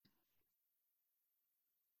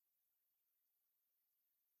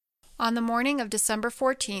On the morning of December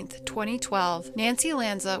 14th, 2012, Nancy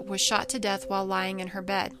Lanza was shot to death while lying in her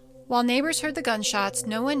bed. While neighbors heard the gunshots,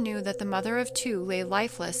 no one knew that the mother of two lay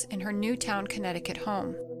lifeless in her Newtown, Connecticut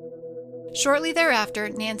home. Shortly thereafter,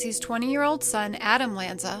 Nancy's 20-year-old son, Adam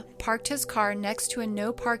Lanza, parked his car next to a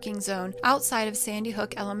no-parking zone outside of Sandy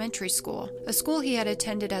Hook Elementary School, a school he had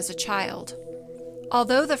attended as a child.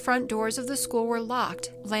 Although the front doors of the school were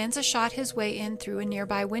locked, Lanza shot his way in through a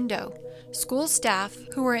nearby window. School staff,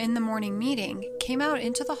 who were in the morning meeting, came out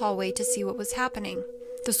into the hallway to see what was happening.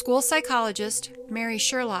 The school psychologist, Mary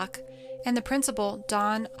Sherlock, and the principal,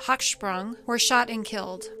 Don Hochsprung, were shot and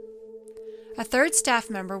killed. A third staff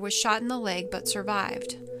member was shot in the leg but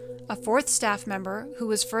survived. A fourth staff member, who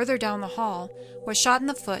was further down the hall, was shot in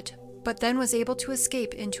the foot but then was able to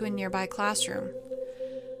escape into a nearby classroom.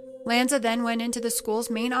 Lanza then went into the school's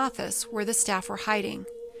main office where the staff were hiding.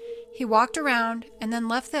 He walked around and then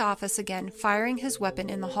left the office again, firing his weapon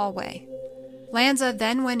in the hallway. Lanza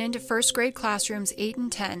then went into first-grade classrooms 8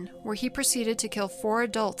 and 10, where he proceeded to kill 4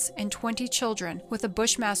 adults and 20 children with a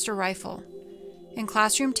Bushmaster rifle. In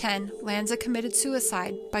classroom 10, Lanza committed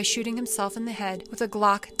suicide by shooting himself in the head with a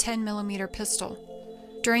Glock 10mm pistol.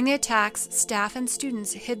 During the attacks, staff and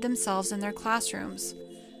students hid themselves in their classrooms.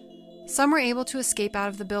 Some were able to escape out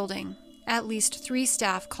of the building. At least 3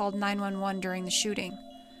 staff called 911 during the shooting.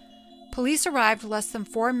 Police arrived less than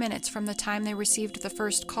 4 minutes from the time they received the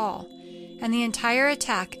first call, and the entire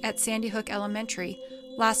attack at Sandy Hook Elementary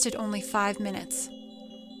lasted only 5 minutes.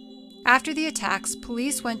 After the attacks,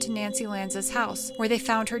 police went to Nancy Lanza's house, where they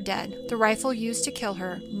found her dead, the rifle used to kill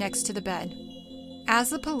her next to the bed. As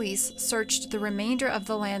the police searched the remainder of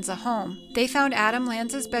the Lanza home, they found Adam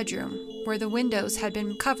Lanza's bedroom, where the windows had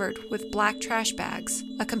been covered with black trash bags.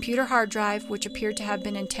 A computer hard drive, which appeared to have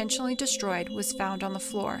been intentionally destroyed, was found on the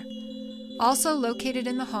floor. Also located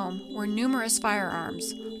in the home were numerous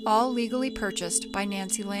firearms, all legally purchased by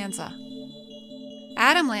Nancy Lanza.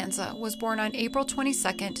 Adam Lanza was born on April 22,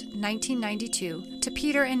 1992, to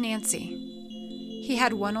Peter and Nancy. He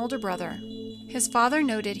had one older brother. His father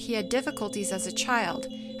noted he had difficulties as a child,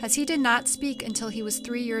 as he did not speak until he was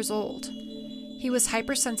 3 years old. He was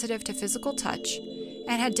hypersensitive to physical touch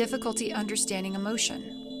and had difficulty understanding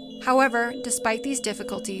emotion. However, despite these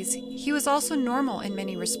difficulties, he was also normal in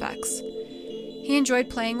many respects. He enjoyed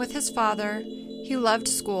playing with his father, he loved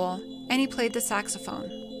school, and he played the saxophone.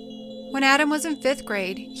 When Adam was in 5th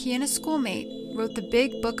grade, he and a schoolmate wrote The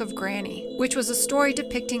Big Book of Granny, which was a story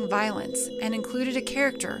depicting violence and included a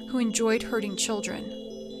character who enjoyed hurting children.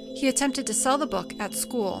 He attempted to sell the book at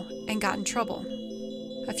school and got in trouble.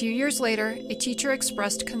 A few years later, a teacher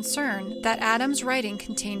expressed concern that Adam's writing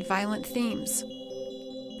contained violent themes.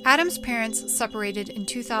 Adam's parents separated in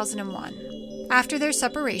 2001. After their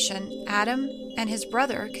separation, Adam and his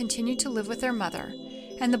brother continued to live with their mother,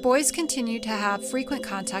 and the boys continued to have frequent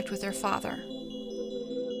contact with their father.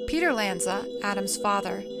 Peter Lanza, Adam's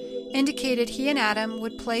father, indicated he and Adam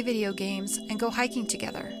would play video games and go hiking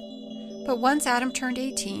together. But once Adam turned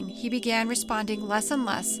 18, he began responding less and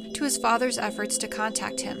less to his father's efforts to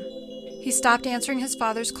contact him. He stopped answering his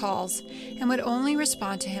father's calls and would only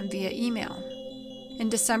respond to him via email. In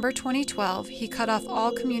December 2012, he cut off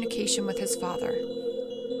all communication with his father.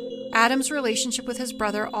 Adam's relationship with his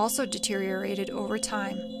brother also deteriorated over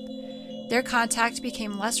time. Their contact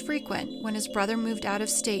became less frequent when his brother moved out of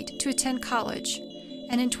state to attend college,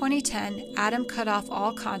 and in 2010, Adam cut off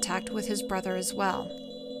all contact with his brother as well.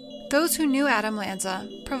 Those who knew Adam Lanza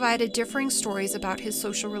provided differing stories about his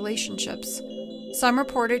social relationships. Some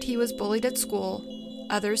reported he was bullied at school,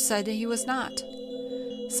 others said he was not.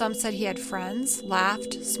 Some said he had friends,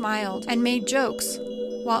 laughed, smiled, and made jokes,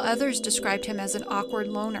 while others described him as an awkward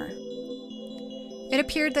loner. It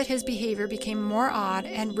appeared that his behavior became more odd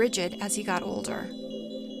and rigid as he got older.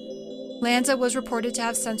 Lanza was reported to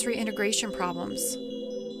have sensory integration problems.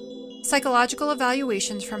 Psychological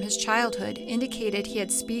evaluations from his childhood indicated he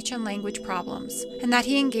had speech and language problems, and that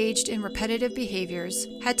he engaged in repetitive behaviors,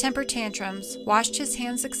 had temper tantrums, washed his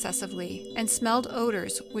hands excessively, and smelled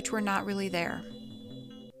odors which were not really there.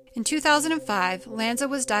 In 2005, Lanza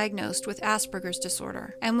was diagnosed with Asperger's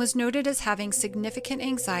disorder and was noted as having significant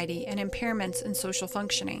anxiety and impairments in social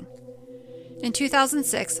functioning. In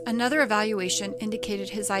 2006, another evaluation indicated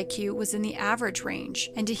his IQ was in the average range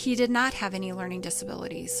and he did not have any learning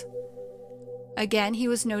disabilities. Again, he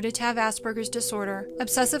was noted to have Asperger's disorder,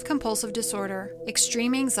 obsessive-compulsive disorder,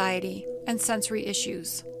 extreme anxiety, and sensory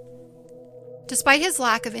issues. Despite his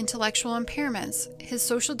lack of intellectual impairments, his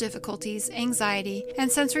social difficulties, anxiety, and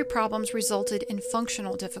sensory problems resulted in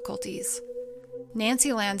functional difficulties.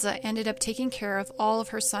 Nancy Lanza ended up taking care of all of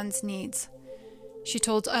her son's needs. She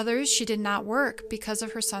told others she did not work because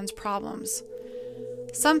of her son's problems.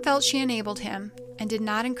 Some felt she enabled him and did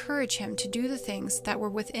not encourage him to do the things that were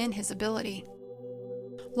within his ability.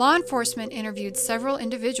 Law enforcement interviewed several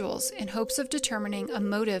individuals in hopes of determining a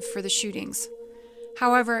motive for the shootings.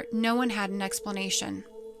 However, no one had an explanation.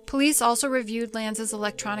 Police also reviewed Lanza's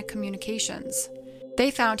electronic communications.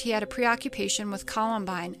 They found he had a preoccupation with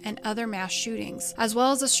Columbine and other mass shootings, as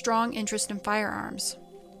well as a strong interest in firearms.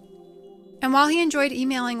 And while he enjoyed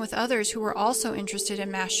emailing with others who were also interested in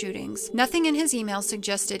mass shootings, nothing in his emails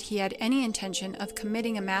suggested he had any intention of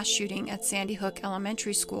committing a mass shooting at Sandy Hook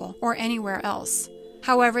Elementary School or anywhere else.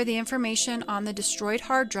 However, the information on the destroyed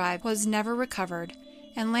hard drive was never recovered,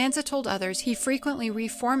 and Lanza told others he frequently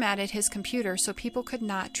reformatted his computer so people could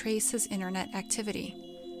not trace his internet activity.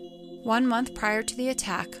 1 month prior to the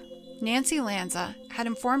attack, Nancy Lanza had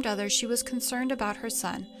informed others she was concerned about her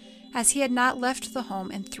son, as he had not left the home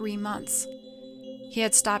in 3 months. He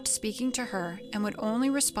had stopped speaking to her and would only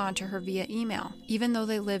respond to her via email, even though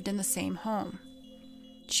they lived in the same home.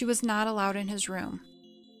 She was not allowed in his room.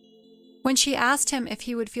 When she asked him if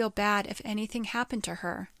he would feel bad if anything happened to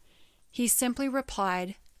her, he simply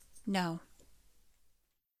replied, "No."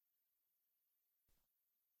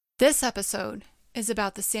 This episode is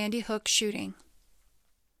about the Sandy Hook shooting.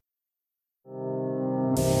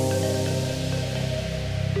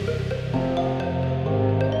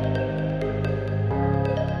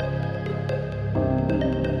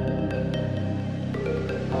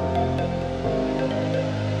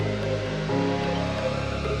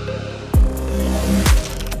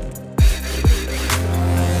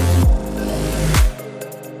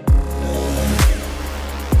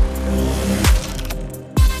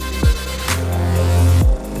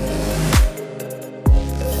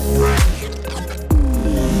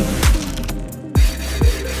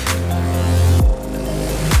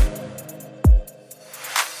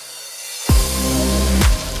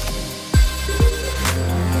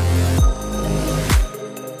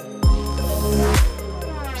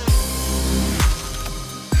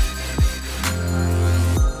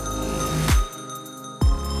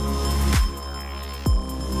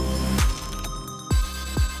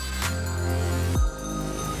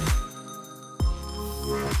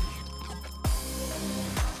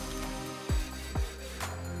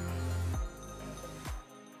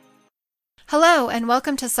 Hello, and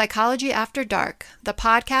welcome to Psychology After Dark, the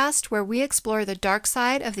podcast where we explore the dark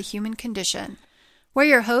side of the human condition. We're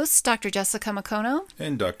your hosts, Dr. Jessica Macono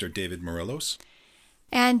and Dr. David Morelos.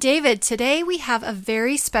 And David, today we have a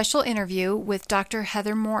very special interview with Dr.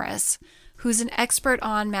 Heather Morris, who's an expert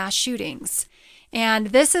on mass shootings. And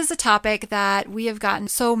this is a topic that we have gotten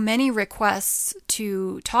so many requests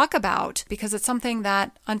to talk about because it's something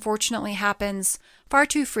that unfortunately happens far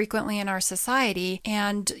too frequently in our society.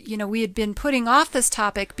 And, we had been putting off this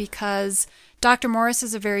topic because Dr. Morris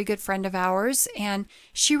is a very good friend of ours, and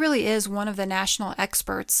she really is one of the national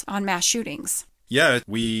experts on mass shootings. Yeah,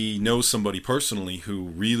 we know somebody personally who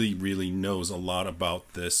really, really knows a lot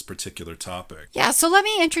about this particular topic. Yeah, so let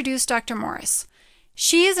me introduce Dr. Morris.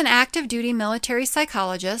 She is an active duty military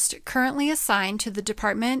psychologist currently assigned to the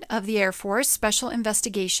Department of the Air Force Special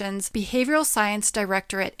Investigations Behavioral Science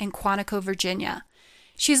Directorate in Quantico, Virginia.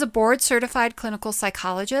 She's a board-certified clinical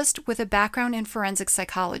psychologist with a background in forensic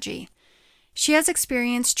psychology. She has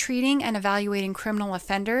experience treating and evaluating criminal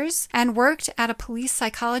offenders and worked at a police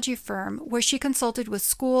psychology firm where she consulted with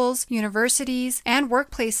schools, universities, and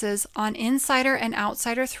workplaces on insider and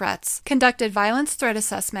outsider threats, conducted violence threat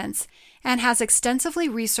assessments, and has extensively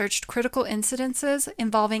researched critical incidences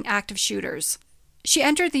involving active shooters. She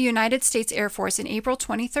entered the United States Air Force in April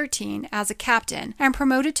 2013 as a captain and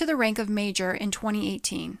promoted to the rank of major in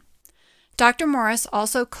 2018. Dr. Morris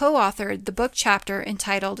also co-authored the book chapter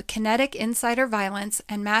entitled Kinetic Insider Violence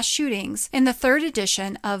and Mass Shootings in the 3rd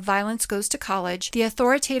edition of Violence Goes to College, The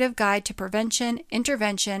Authoritative Guide to Prevention,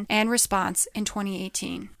 Intervention, and Response in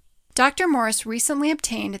 2018. Dr. Morris recently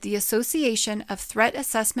obtained the Association of Threat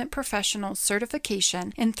Assessment Professionals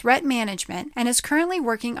certification in threat management and is currently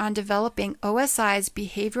working on developing OSI's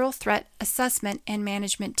Behavioral Threat Assessment and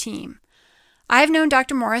Management team. I've known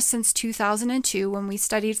Dr. Morris since 2002 when we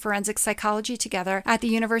studied forensic psychology together at the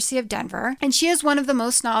University of Denver, and she is one of the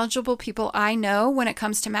most knowledgeable people I know when it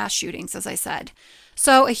comes to mass shootings, as I said.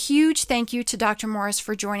 So a huge thank you to Dr. Morris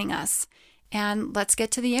for joining us, and let's get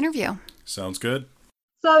to the interview. Sounds good.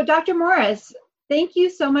 So, Dr. Morris, thank you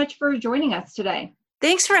so much for joining us today.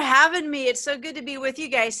 Thanks for having me. It's so good to be with you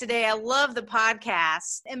guys today. I love the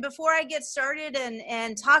podcast. And before I get started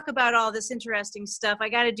and talk about all this interesting stuff, I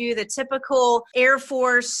got to do the typical Air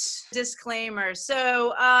Force disclaimer.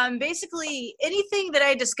 So basically, anything that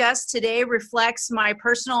I discuss today reflects my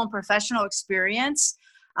personal and professional experience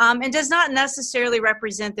and does not necessarily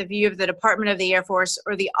represent the view of the Department of the Air Force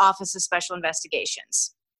or the Office of Special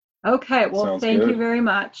Investigations. Okay, well, thank you very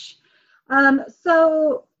much.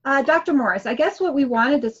 Dr. Morris, I guess what we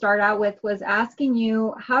wanted to start out with was asking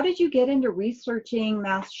you, how did you get into researching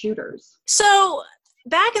mass shooters? So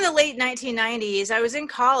back in the late 1990s, I was in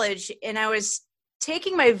college and I was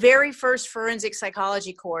taking my very first forensic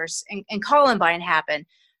psychology course, and Columbine happened.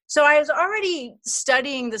 So I was already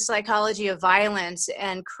studying the psychology of violence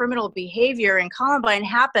and criminal behavior, and Columbine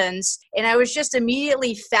happens, and I was just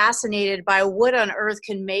immediately fascinated by what on earth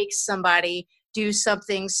can make somebody do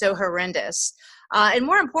something so horrendous. And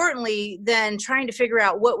more importantly than trying to figure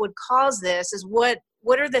out what would cause this is what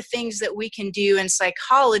are the things that we can do in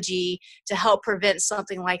psychology to help prevent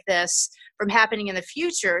something like this from happening in the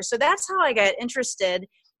future. So that's how I got interested.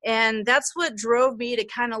 And that's what drove me to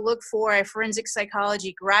kind of look for a forensic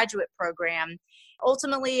psychology graduate program.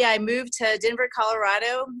 Ultimately, I moved to Denver,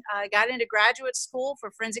 Colorado, got into graduate school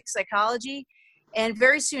for forensic psychology, and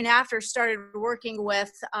very soon after started working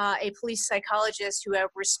with a police psychologist who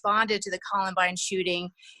responded to the Columbine shooting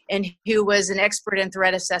and who was an expert in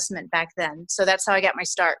threat assessment back then. So that's how I got my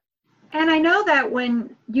start. And I know that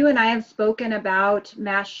when you and I have spoken about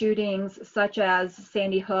mass shootings such as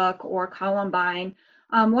Sandy Hook or Columbine,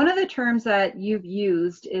 one of the terms that you've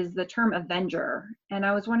used is the term Avenger. And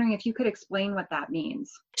I was wondering if you could explain what that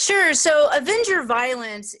means. Sure. So Avenger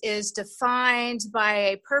violence is defined by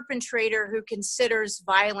a perpetrator who considers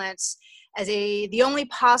violence as the only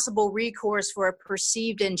possible recourse for a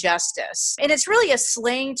perceived injustice. And it's really a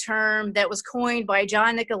slang term that was coined by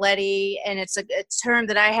John Nicoletti, and it's a term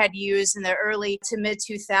that I had used in the early to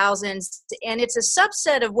mid-2000s, and it's a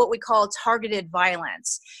subset of what we call targeted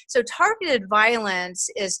violence. So targeted violence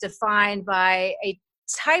is defined by a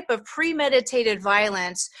type of premeditated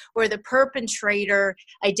violence where the perpetrator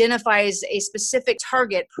identifies a specific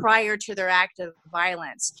target prior to their act of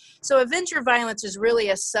violence. So Avenger violence is really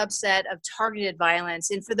a subset of targeted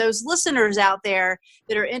violence. And for those listeners out there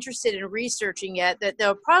that are interested in researching it, that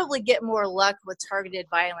they'll probably get more luck with targeted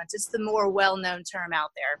violence. It's the more well-known term out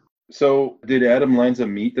there. So did Adam Lanza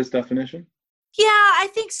meet this definition? Yeah, I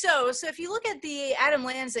think so. So if you look at the Adam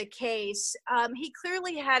Lanza case, he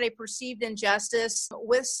clearly had a perceived injustice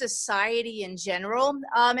with society in general.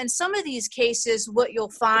 In some of these cases, what you'll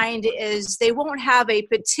find is they won't have a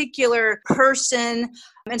particular person.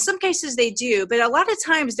 In some cases they do, but a lot of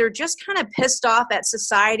times they're just kind of pissed off at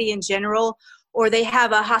society in general, or they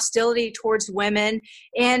have a hostility towards women.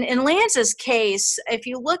 And in Lanza's case, if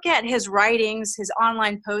you look at his writings, his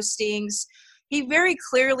online postings, he very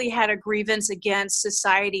clearly had a grievance against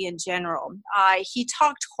society in general. He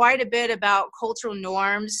talked quite a bit about cultural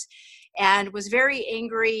norms and was very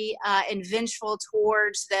angry and vengeful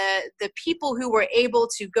towards the people who were able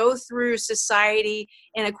to go through society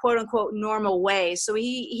in a quote-unquote normal way. So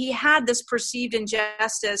he had this perceived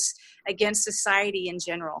injustice against society in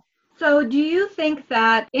general. So do you think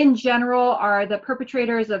that in general are the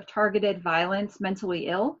perpetrators of targeted violence mentally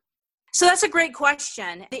ill? So that's a great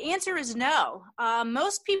question. The answer is no.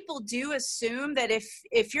 Most people do assume that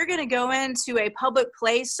if you're going to go into a public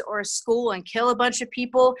place or a school and kill a bunch of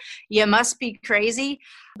people, you must be crazy.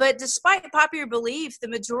 But despite popular belief, the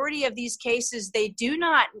majority of these cases, they do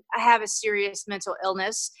not have a serious mental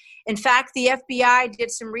illness. In fact, the FBI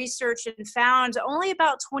did some research and found only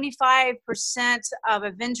about 25% of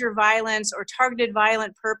Avenger violence or targeted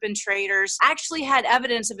violent perpetrators actually had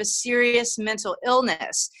evidence of a serious mental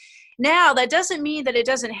illness. Now, that doesn't mean that it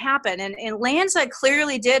doesn't happen. And Lanza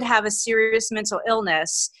clearly did have a serious mental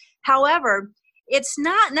illness. However, it's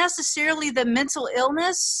not necessarily the mental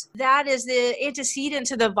illness that is the antecedent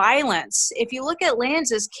to the violence. If you look at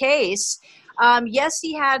Lanza's case, yes,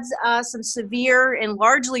 he had some severe and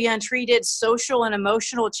largely untreated social and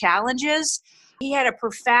emotional challenges. He had a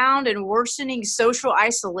profound and worsening social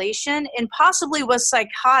isolation and possibly was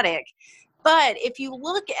psychotic. But if you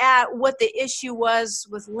look at what the issue was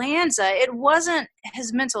with Lanza, it wasn't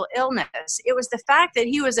his mental illness. It was the fact that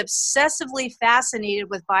he was obsessively fascinated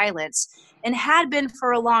with violence and had been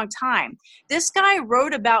for a long time. This guy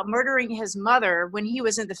wrote about murdering his mother when he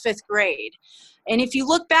was in the 5th grade. And if you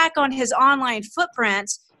look back on his online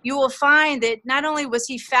footprints, you will find that not only was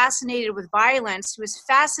he fascinated with violence, he was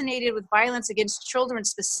fascinated with violence against children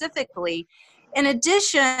specifically. In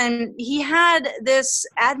addition, he had this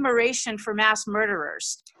admiration for mass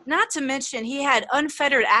murderers. Not to mention, he had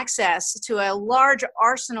unfettered access to a large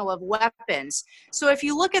arsenal of weapons. So if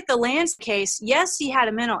you look at the Lanza case, yes, he had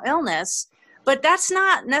a mental illness, but that's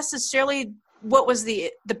not necessarily what was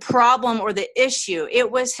the problem or the issue. It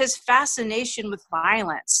was his fascination with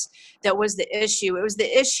violence that was the issue. It was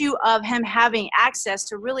the issue of him having access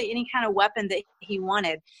to really any kind of weapon that he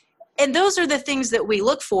wanted. And those are the things that we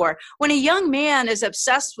look for. When a young man is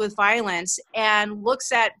obsessed with violence and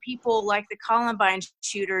looks at people like the Columbine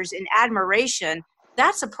shooters in admiration,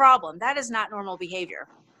 that's a problem. That is not normal behavior.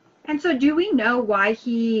 And so do we know why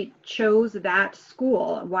he chose that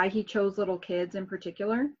school, why he chose little kids in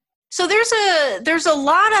particular? So there's a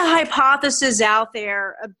lot of hypotheses out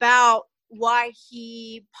there about why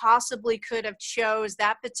he possibly could have chose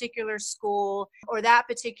that particular school or that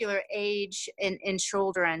particular age in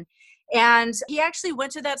children. And he actually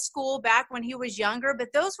went to that school back when he was younger,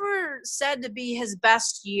 but those were said to be his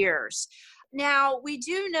best years. Now, we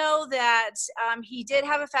do know that he did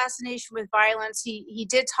have a fascination with violence. He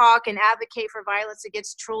did talk and advocate for violence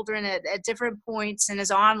against children at different points in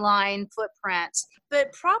his online footprint.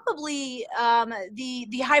 But probably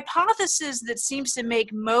the hypothesis that seems to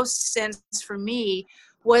make most sense for me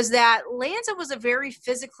was that Lanza was a very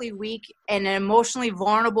physically weak and an emotionally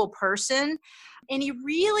vulnerable person. And he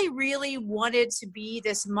really, really wanted to be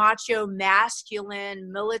this macho,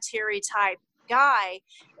 masculine, military type guy.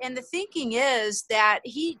 And the thinking is that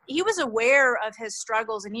he was aware of his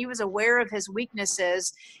struggles and he was aware of his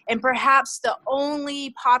weaknesses, and perhaps the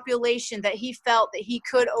only population that he felt that he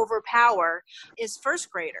could overpower is first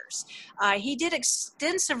graders. He did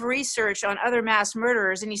extensive research on other mass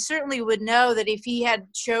murderers, and he certainly would know that if he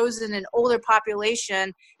had chosen an older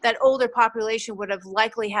population, that older population would have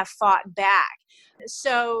likely have fought back.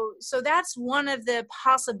 So that's one of the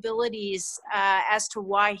possibilities as to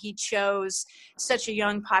why he chose such a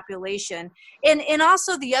young population. And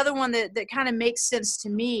also the other one that kind of makes sense to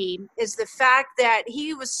me is the fact that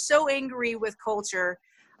he was so angry with culture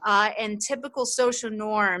and typical social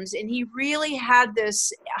norms, and he really had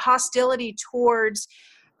this hostility towards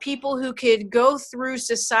people who could go through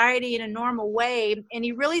society in a normal way. And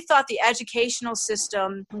he really thought the educational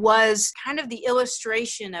system was kind of the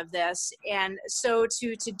illustration of this. And so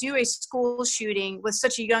to do a school shooting with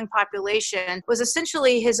such a young population was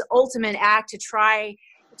essentially his ultimate act to try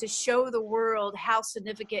to show the world how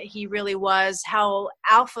significant he really was, how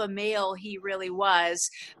alpha male he really was,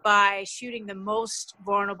 by shooting the most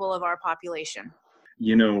vulnerable of our population.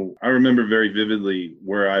 You know, I remember very vividly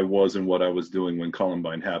where I was and what I was doing when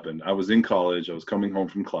Columbine happened. I was in college. I was coming home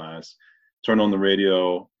from class, turned on the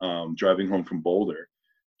radio, driving home from Boulder,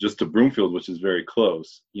 just to Broomfield, which is very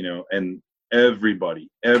close, you know, and everybody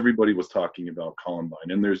was talking about Columbine.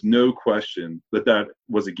 And there's no question that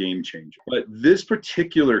was a game changer. But this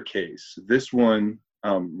particular case, this one,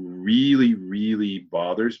 really, really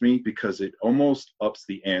bothers me because it almost ups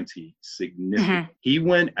the ante significantly. Mm-hmm. He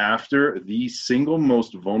went after the single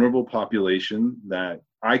most vulnerable population that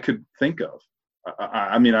I could think of.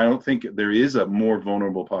 I mean, I don't think there is a more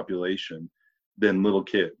vulnerable population than little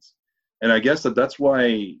kids. And I guess that's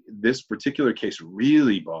why this particular case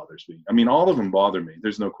really bothers me. I mean, all of them bother me.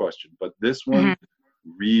 There's no question. But this one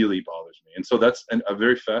really bothers me. And so that's a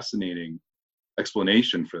very fascinating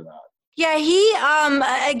explanation for that. Yeah, he,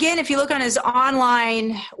 again, if you look on his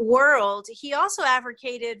online world, he also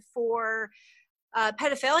advocated for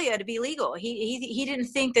pedophilia to be legal. He didn't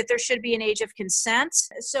think that there should be an age of consent.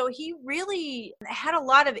 So he really had a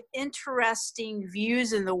lot of interesting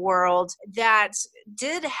views in the world that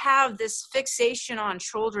did have this fixation on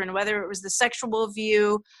children, whether it was the sexual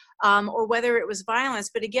view or whether it was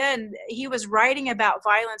violence. But again, he was writing about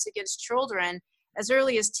violence against children as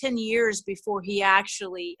early as 10 years before he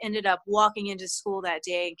actually ended up walking into school that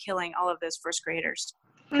day and killing all of those first graders.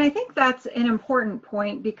 And I think that's an important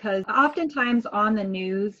point because oftentimes on the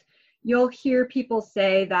news, you'll hear people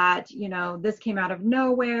say that, you know, this came out of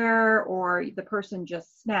nowhere or the person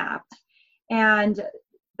just snapped. And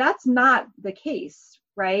that's not the case,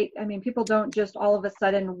 right? I mean, people don't just all of a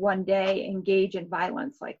sudden one day engage in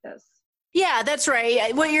violence like this. Yeah, that's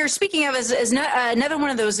right. What you're speaking of is another one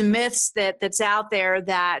of those myths that's out there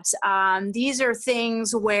that these are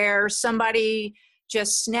things where somebody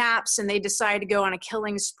just snaps and they decide to go on a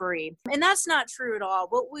killing spree. And that's not true at all.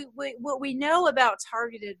 What we know about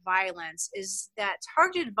targeted violence is that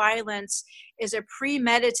targeted violence is a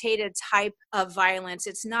premeditated type of violence.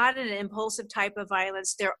 It's not an impulsive type of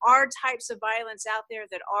violence. There are types of violence out there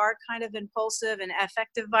that are kind of impulsive and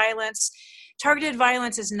affective violence. Targeted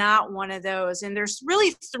violence is not one of those. And there's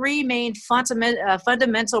really three main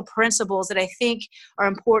fundamental principles that I think are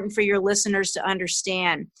important for your listeners to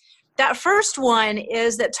understand. That first one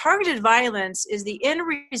is that targeted violence is the end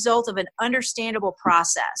result of an understandable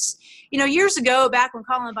process. Years ago, back when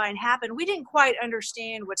Columbine happened, we didn't quite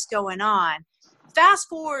understand what's going on. Fast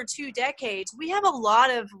forward 2 decades, we have a lot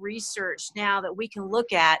of research now that we can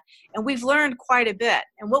look at, and we've learned quite a bit.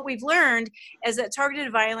 And what we've learned is that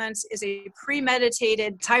targeted violence is a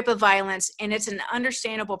premeditated type of violence, and it's an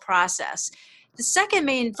understandable process. The second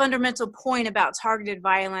main fundamental point about targeted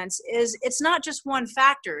violence is it's not just one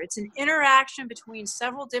factor. It's an interaction between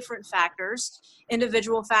several different factors,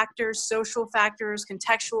 individual factors, social factors,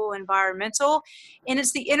 contextual, environmental, and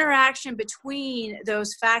it's the interaction between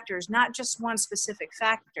those factors, not just one specific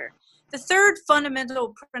factor. The third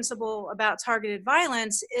fundamental principle about targeted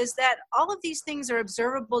violence is that all of these things are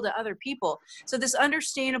observable to other people. So this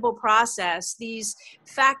understandable process, these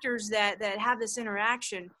factors that have this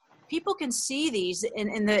interaction, people can see these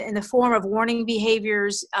in the form of warning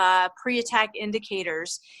behaviors, pre-attack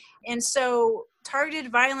indicators. And so targeted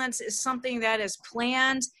violence is something that is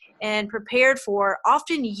planned and prepared for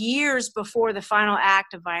often years before the final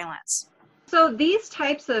act of violence. So these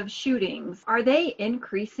types of shootings, are they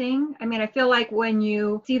increasing? I mean, I feel like when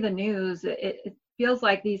you see the news, it feels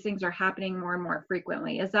like these things are happening more and more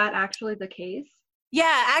frequently. Is that actually the case?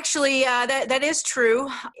 Yeah, actually, that is true.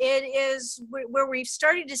 It is where we've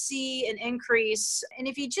started to see an increase. And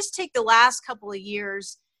if you just take the last couple of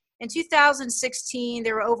years, in 2016,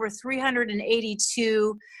 there were over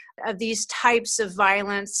 382 of these types of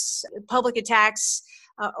violence, public attacks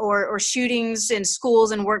or shootings in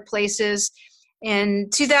schools and workplaces. In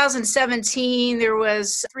 2017, there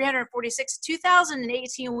was 346.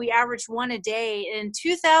 2018, we averaged one a day. In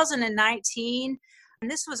 2019, and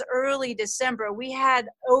this was early December, we had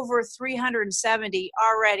over 370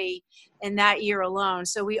 already in that year alone.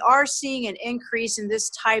 So we are seeing an increase in this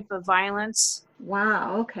type of violence.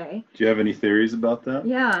 Wow, okay. Do you have any theories about that?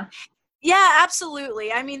 Yeah,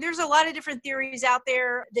 absolutely. I mean, there's a lot of different theories out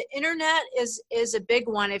there. The internet is a big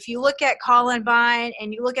one. If you look at Columbine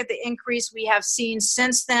and you look at the increase we have seen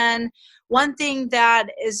since then, one thing that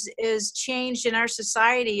is changed in our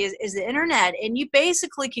society is the internet. And you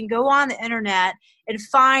basically can go on the internet and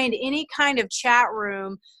find any kind of chat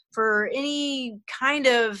room for any kind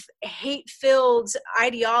of hate-filled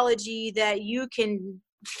ideology that you can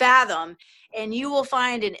fathom. And you will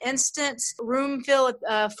find an instant room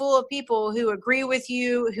full of people who agree with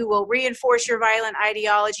you, who will reinforce your violent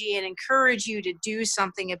ideology and encourage you to do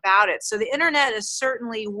something about it. So the internet is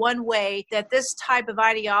certainly one way that this type of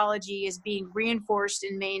ideology is being reinforced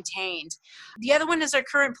and maintained. The other one is our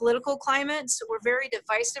current political climate. So we're very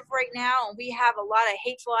divisive right now, and we have a lot of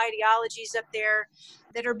hateful ideologies up there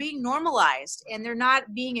that are being normalized, and they're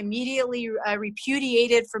not being immediately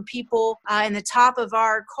repudiated from people in the top of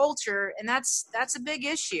our culture, and that's a big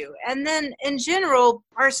issue. And then in general,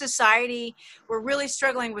 our society, we're really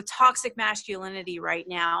struggling with toxic masculinity right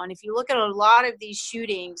now. And if you look at a lot of these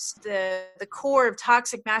shootings, the core of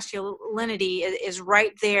toxic masculinity is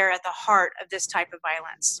right there at the heart of this type of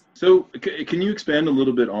violence. So can you expand a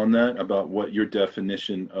little bit on that, about what your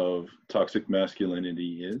definition of toxic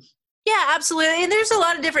masculinity is? Yeah, absolutely. And there's a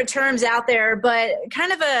lot of different terms out there, but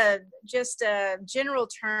kind of just a general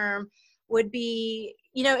term would be,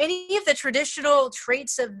 any of the traditional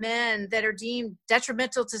traits of men that are deemed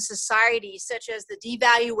detrimental to society, such as the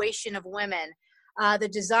devaluation of women, the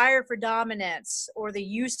desire for dominance, or the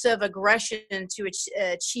use of aggression to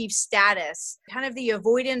achieve status, kind of the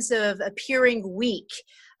avoidance of appearing weak,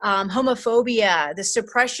 homophobia, the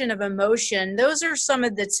suppression of emotion. Those are some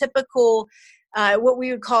of the typical what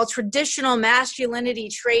we would call traditional masculinity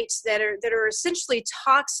traits that are essentially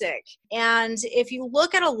toxic. And if you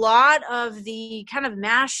look at a lot of the kind of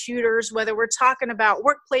mass shooters, whether we're talking about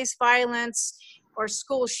workplace violence or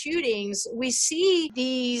school shootings, we see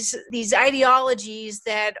these ideologies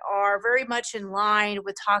that are very much in line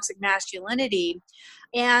with toxic masculinity,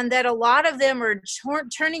 and that a lot of them are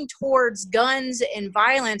turning towards guns and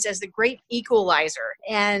violence as the great equalizer.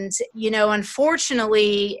 And,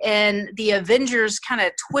 unfortunately, in the Avengers kind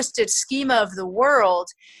of twisted schema of the world,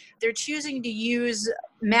 they're choosing to use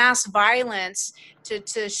mass violence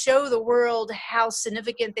to show the world how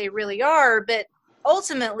significant they really are. But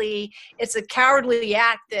ultimately, it's a cowardly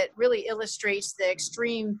act that really illustrates the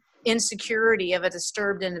extreme insecurity of a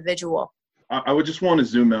disturbed individual. I would just want to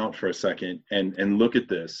zoom out for a second and look at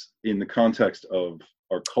this in the context of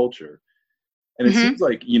our culture. And it seems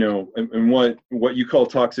like, and what you call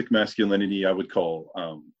toxic masculinity, I would call,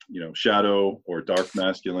 shadow or dark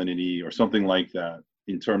masculinity or something like that,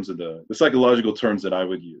 in terms of the psychological terms that I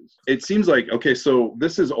would use. It seems like, okay, so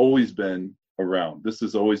this has always been around. This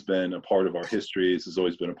has always been a part of our history. This has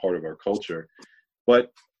always been a part of our culture.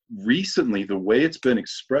 But recently, the way it's been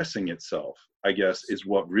expressing itself, I guess, is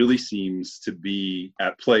what really seems to be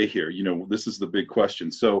at play here. You know, this is the big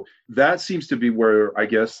question. So that seems to be where, I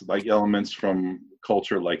guess, like elements from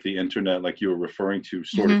culture like the internet, like you were referring to,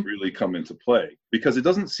 sort of really come into play. Because it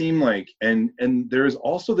doesn't seem like, and there is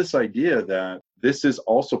also this idea that this is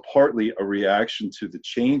also partly a reaction to the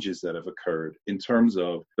changes that have occurred in terms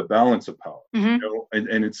of the balance of power. You know?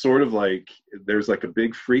 And it's sort of like there's like a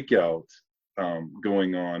big freak out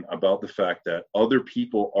going on about the fact that other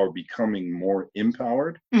people are becoming more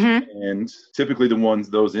empowered, and typically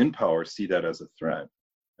those in power see that as a threat,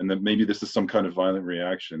 and that maybe this is some kind of violent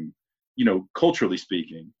reaction, you know, culturally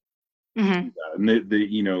speaking. And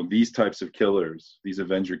you know, these types of killers, these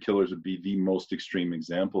Avenger killers, would be the most extreme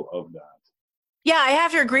example of that. Yeah, I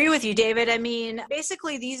have to agree with you, David. I mean,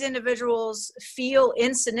 basically, these individuals feel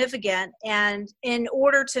insignificant, and in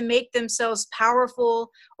order to make themselves powerful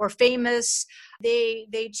or famous,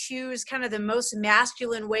 they choose kind of the most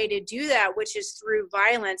masculine way to do that, which is through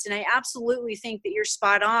violence. And I absolutely think that you're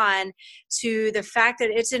spot on to the fact that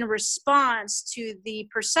it's in response to the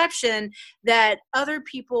perception that other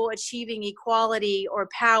people achieving equality or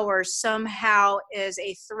power somehow is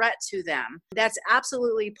a threat to them. That's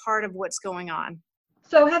absolutely part of what's going on.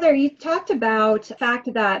 So Heather, you talked about the fact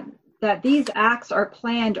that these acts are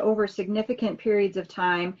planned over significant periods of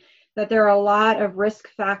time, that there are a lot of risk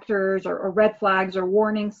factors or red flags or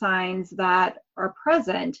warning signs that are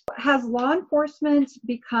present. Has law enforcement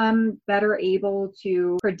become better able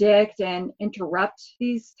to predict and interrupt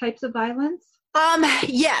these types of violence?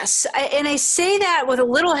 Yes. And I say that with a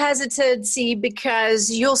little hesitancy because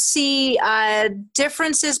you'll see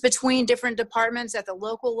differences between different departments at the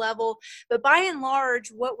local level. But by and large,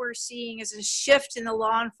 what we're seeing is a shift in the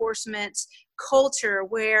law enforcement culture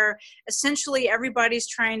where essentially everybody's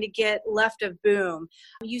trying to get left of boom.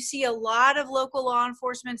 You see a lot of local law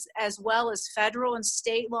enforcement as well as federal and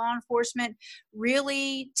state law enforcement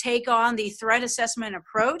really take on the threat assessment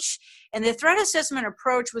approach. And the threat assessment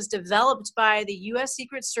approach was developed by the U.S.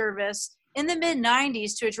 Secret Service in the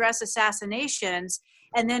mid-90s to address assassinations.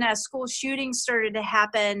 And then as school shootings started to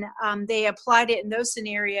happen, they applied it in those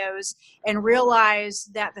scenarios and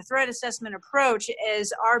realized that the threat assessment approach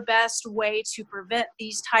is our best way to prevent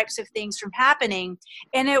these types of things from happening.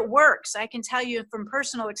 And it works. I can tell you from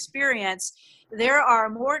personal experience, there are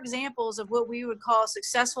more examples of what we would call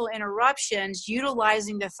successful interruptions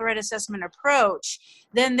utilizing the threat assessment approach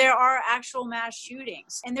than there are actual mass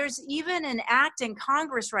shootings. And there's even an act in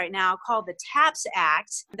Congress right now called the TAPS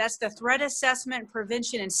Act. That's the Threat Assessment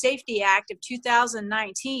Prevention and Safety Act of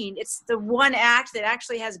 2019. It's the one act that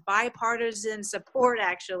actually has bipartisan support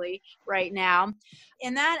actually right now.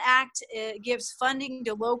 And that act gives funding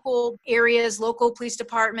to local areas, local police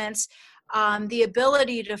departments, the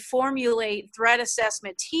ability to formulate threat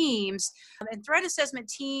assessment teams. And threat assessment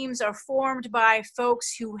teams are formed by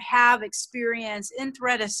folks who have experience in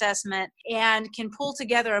threat assessment and can pull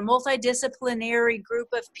together a multidisciplinary group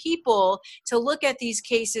of people to look at these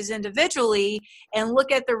cases individually and look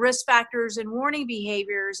at the risk factors and warning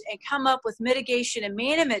behaviors and come up with mitigation and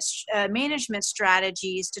management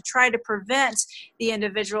strategies to try to prevent the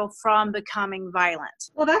individual from becoming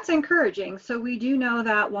violent. Well, that's encouraging. So we do know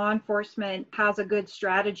that law enforcement has a good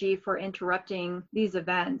strategy for interrupting these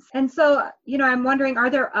events. And so, you know, I'm wondering,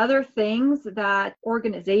 are there other things that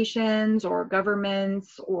organizations or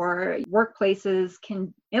governments or workplaces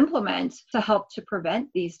can implement to help to prevent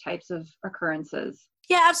these types of occurrences?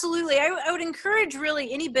 Yeah, absolutely. I would encourage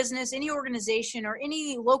really any business, any organization, or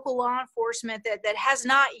any local law enforcement that has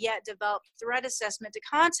not yet developed threat assessment to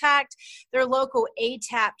contact their local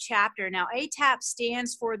ATAP chapter. Now, ATAP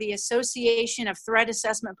stands for the Association of Threat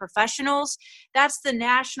Assessment Professionals. That's the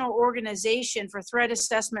national organization for threat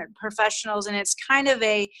assessment professionals, and it's kind of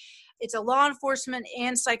it's a law enforcement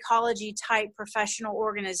and psychology type professional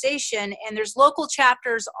organization, and there's local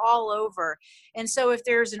chapters all over. And so if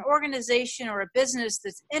there's an organization or a business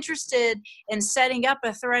that's interested in setting up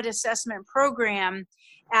a threat assessment program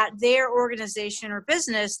at their organization or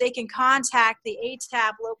business, they can contact the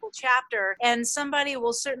ATAP local chapter, and somebody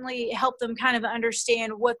will certainly help them kind of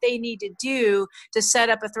understand what they need to do to set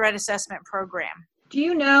up a threat assessment program. Do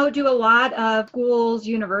you know, do a lot of schools,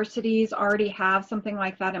 universities already have something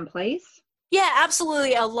like that in place? Yeah,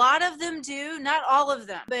 absolutely. A lot of them do, not all of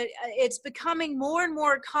them, but it's becoming more and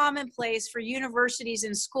more commonplace for universities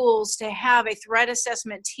and schools to have a threat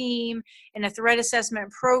assessment team and a threat assessment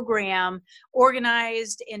program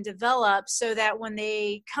organized and developed so that when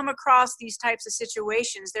they come across these types of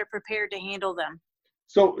situations, they're prepared to handle them.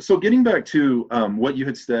 So getting back to what you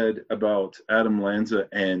had said about Adam Lanza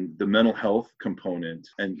and the mental health component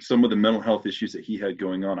and some of the mental health issues that he had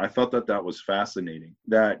going on, I thought that that was fascinating,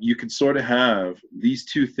 that you could sort of have these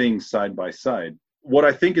two things side by side. What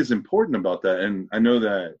I think is important about that, and I know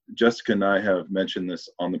that Jessica and I have mentioned this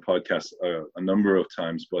on the podcast a number of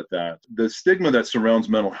times, but that the stigma that surrounds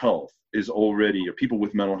mental health is already, or people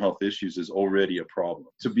with mental health issues is already a problem.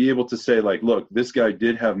 To be able to say like, look, this guy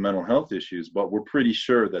did have mental health issues, but we're pretty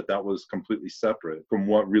sure that that was completely separate from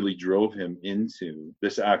what really drove him into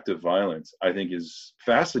this act of violence, I think is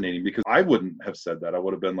fascinating, because I wouldn't have said that. I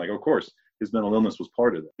would have been like, of course, his mental illness was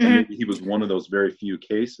part of it. And maybe he was one of those very few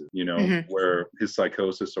cases, where his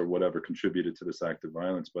psychosis or whatever contributed to this act of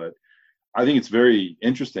violence. But I think it's very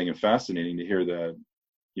interesting and fascinating to hear that,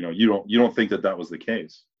 you don't think that that was the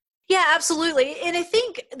case. Yeah, absolutely. And I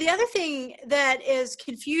think the other thing that is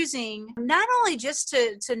confusing, not only just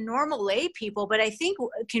to normal lay people, but I think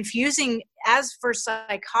confusing as for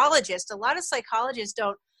psychologists, a lot of psychologists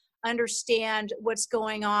don't understand what's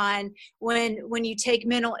going on when you take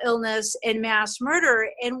mental illness and mass murder.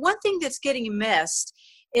 And one thing that's getting missed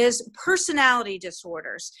is personality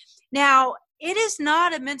disorders. Now, it is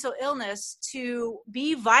not a mental illness to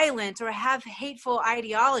be violent or have hateful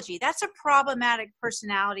ideology. That's a problematic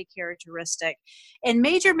personality characteristic. And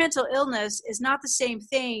major mental illness is not the same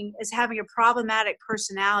thing as having a problematic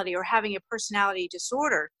personality or having a personality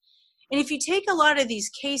disorder. And if you take a lot of these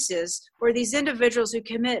cases where these individuals who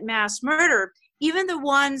commit mass murder, even the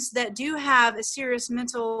ones that do have a serious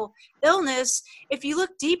mental illness, if you look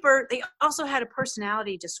deeper, they also had a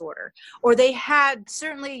personality disorder, or they had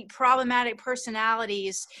certainly problematic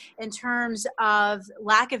personalities in terms of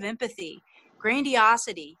lack of empathy,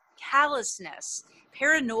 grandiosity, callousness,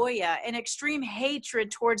 paranoia, and extreme hatred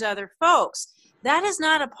towards other folks. That is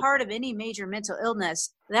not a part of any major mental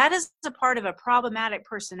illness. That is a part of a problematic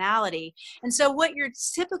personality. And so what you're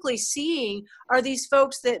typically seeing are these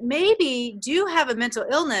folks that maybe do have a mental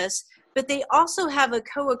illness, but they also have a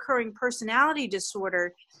co-occurring personality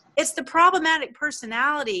disorder. It's the problematic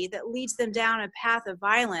personality that leads them down a path of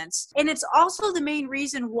violence. And it's also the main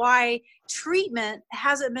reason why treatment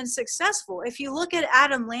hasn't been successful. If you look at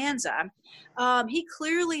Adam Lanza, he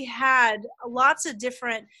clearly had lots of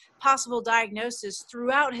different possible diagnoses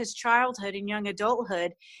throughout his childhood and young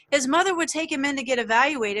adulthood. His mother would take him in to get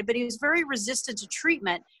evaluated, but he was very resistant to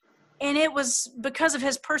treatment. And it was because of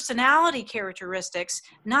his personality characteristics,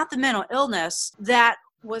 not the mental illness, that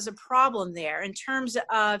was a problem there in terms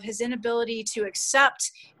of his inability to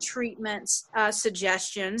accept treatment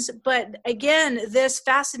suggestions. But again, this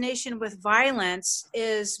fascination with violence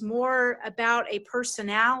is more about a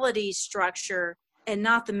personality structure and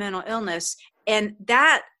not the mental illness. And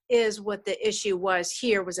that is what the issue was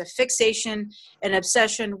here, was a fixation, an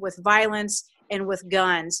obsession with violence and with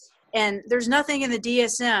guns. And there's nothing in the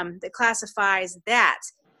DSM that classifies that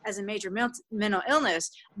as a major mental illness.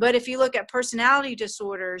 But if you look at personality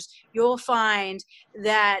disorders, you'll find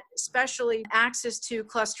that, especially access to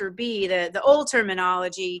cluster B, the old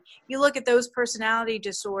terminology, you look at those personality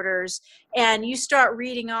disorders and you start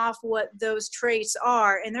reading off what those traits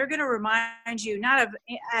are, and they're going to remind you not of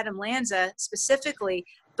Adam Lanza specifically,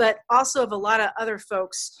 but also of a lot of other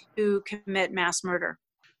folks who commit mass murder.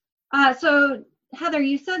 So Heather,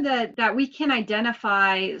 you said that we can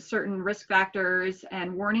identify certain risk factors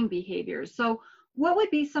and warning behaviors. So what would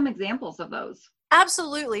be some examples of those?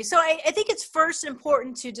 Absolutely. So I think it's first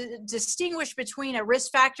important to distinguish between a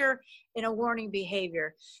risk factor and a warning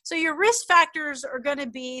behavior. So your risk factors are going to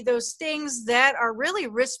be those things that are really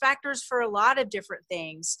risk factors for a lot of different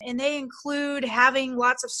things. And they include having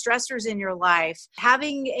lots of stressors in your life,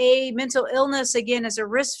 having a mental illness, again, as a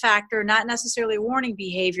risk factor, not necessarily a warning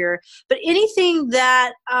behavior, but anything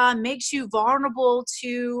that makes you vulnerable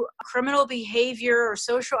to criminal behavior or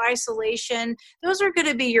social isolation, those are going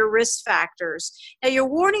to be your risk factors. Now, your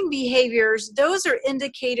warning behaviors, those are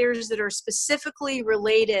indicators that are specifically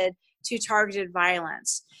related to targeted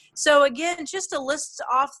violence. So again, just to list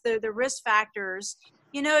off the risk factors,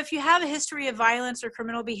 if you have a history of violence or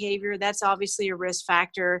criminal behavior, that's obviously a risk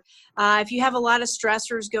factor. If you have a lot of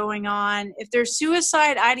stressors going on, if there's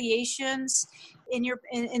suicide ideations in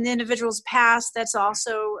the individual's past, that's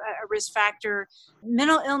also a risk factor.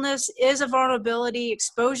 Mental illness is a vulnerability,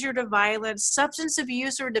 exposure to violence, substance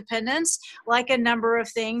abuse or dependence, like a number of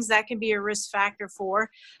things that can be a risk factor for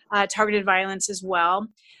targeted violence as well.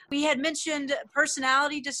 We had mentioned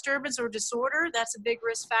personality disturbance or disorder. That's a big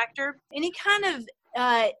risk factor. Any kind of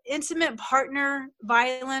intimate partner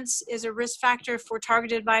violence is a risk factor for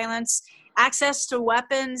targeted violence. Access to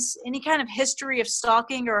weapons, any kind of history of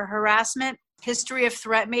stalking or harassment, history of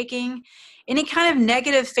threat making, any kind of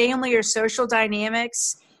negative family or social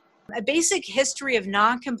dynamics, a basic history of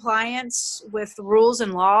non-compliance with rules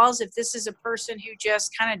and laws. If this is a person who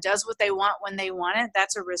just kind of does what they want when they want it,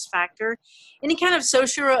 that's a risk factor. Any kind of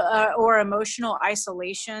social or emotional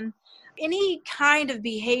isolation, any kind of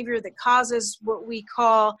behavior that causes what we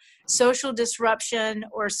call social disruption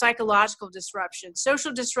or psychological disruption.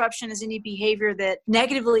 Social disruption is any behavior that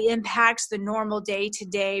negatively impacts the normal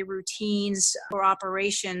day-to-day routines or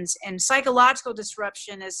operations, and psychological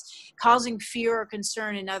disruption is causing fear or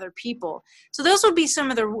concern in other people. So those would be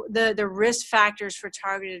some of the risk factors for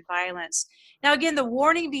targeted violence. Now, again, the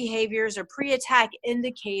warning behaviors or pre-attack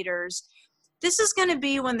indicators, this is going to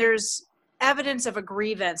be when there's evidence of a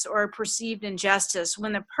grievance or a perceived injustice.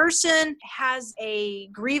 When the person has a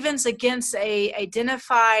grievance against a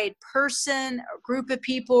identified person, a group of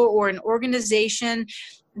people, or an organization,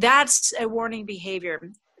 that's a warning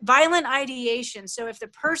behavior. Violent ideation. So if the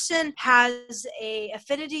person has a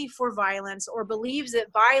affinity for violence or believes that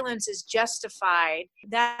violence is justified,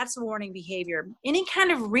 that's a warning behavior. Any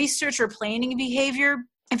kind of research or planning behavior.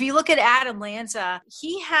 If you look at Adam Lanza,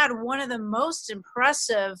 he had one of the most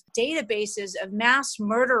impressive databases of mass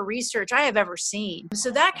murder research I have ever seen.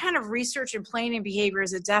 So that kind of research and planning behavior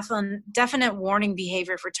is a definite warning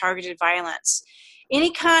behavior for targeted violence. Any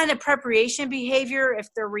kind of preparation behavior, if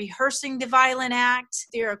they're rehearsing the violent act,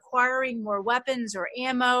 they're acquiring more weapons or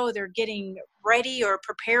ammo, they're getting ready or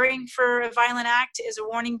preparing for a violent act, is a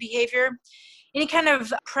warning behavior. Any kind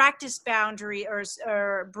of practice boundary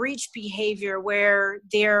or breach behavior where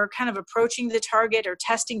they're kind of approaching the target or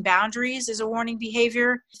testing boundaries is a warning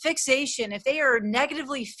behavior. Fixation, if they are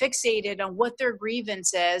negatively fixated on what their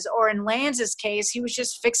grievance is, or in Lanza's case, he was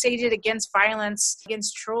just fixated against violence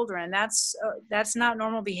against children. That's not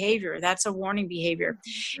normal behavior. That's a warning behavior.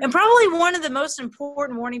 And probably one of the most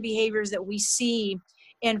important warning behaviors that we see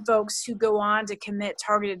in folks who go on to commit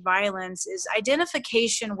targeted violence is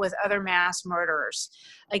identification with other mass murderers.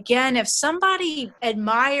 Again, if somebody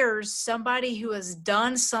admires somebody who has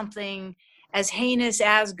done something as heinous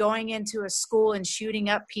as going into a school and shooting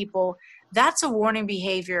up people, that's a warning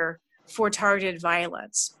behavior for targeted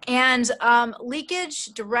violence. And leakage,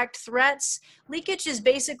 direct threats. Leakage is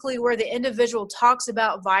basically where the individual talks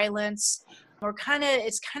about violence, or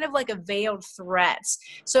it's kind of like a veiled threats.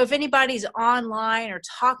 So if anybody's online or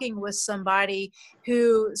talking with somebody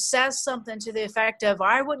who says something to the effect of,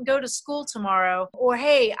 I wouldn't go to school tomorrow, or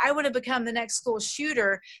hey, I want to become the next school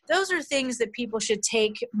shooter, those are things that people should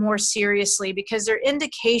take more seriously because they're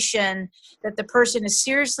indication that the person is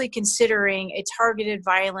seriously considering a targeted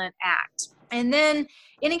violent act. And then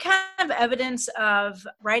any kind of evidence of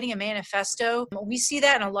writing a manifesto, we see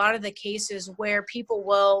that in a lot of the cases where people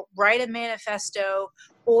will write a manifesto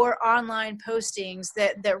or online postings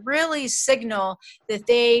that really signal that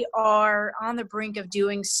they are on the brink of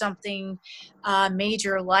doing something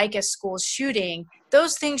major like a school shooting.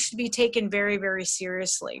 Those things should be taken very, very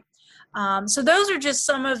seriously. So those are just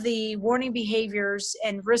some of the warning behaviors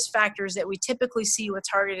and risk factors that we typically see with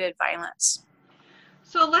targeted violence.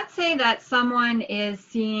 So let's say that someone is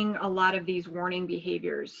seeing a lot of these warning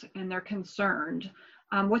behaviors and they're concerned.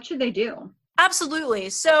 What should they do? Absolutely.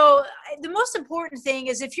 So the most important thing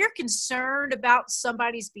is if you're concerned about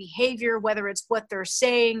somebody's behavior, whether it's what they're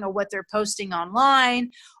saying or what they're posting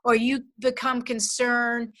online, or you become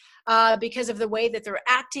concerned because of the way that they're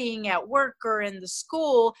acting at work or in the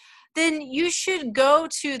school, then you should go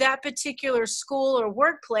to that particular school or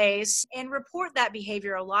workplace and report that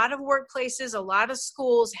behavior. A lot of workplaces, a lot of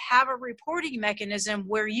schools have a reporting mechanism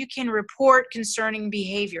where you can report concerning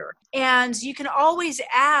behavior. And you can always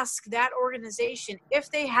ask that organization if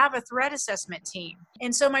they have a threat assessment team.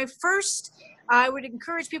 And so I would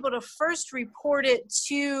encourage people to first report it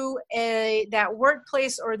to that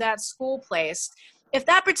workplace or that school place. If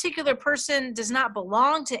that particular person does not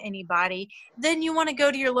belong to anybody, then you want to go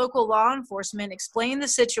to your local law enforcement, explain the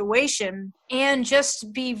situation, and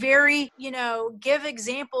just be very, give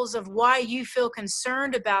examples of why you feel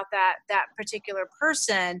concerned about that particular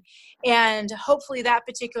person. And hopefully that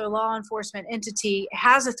particular law enforcement entity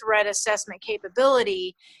has a threat assessment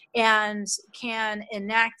capability and can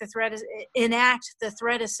enact the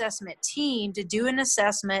threat assessment team to do an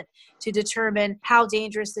assessment to determine how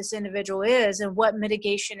dangerous this individual is and what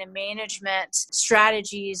mitigation and management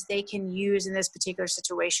strategies they can use in this particular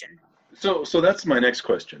situation. So that's my next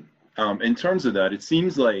question. In terms of that, it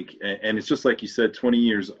seems like, and it's just like you said, 20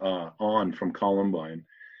 years on from Columbine,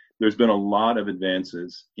 there's been a lot of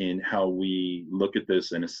advances in how we look at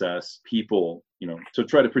this and assess people, to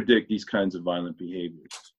try to predict these kinds of violent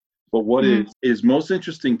behaviors. But what is most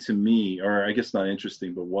interesting to me, or I guess not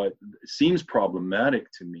interesting, but what seems problematic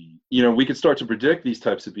to me, we could start to predict these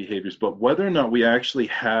types of behaviors, but whether or not we actually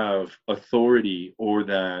have authority or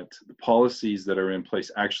that the policies that are in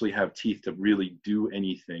place actually have teeth to really do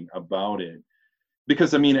anything about it.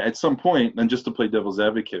 Because, at some point, and just to play devil's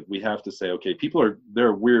advocate, we have to say, okay, there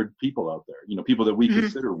are weird people out there, people that we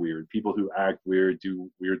consider weird, people who act weird, do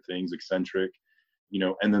weird things, eccentric,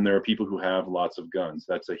 and then there are people who have lots of guns.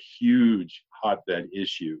 That's a huge hotbed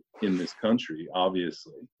issue in this country,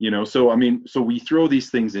 obviously. So we throw these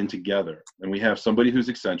things in together, and we have somebody who's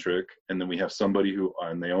eccentric, and then we have somebody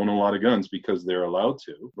and they own a lot of guns because they're allowed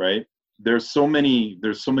to, right? There's so many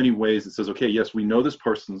ways it says, okay, yes, we know this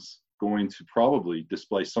person's going to probably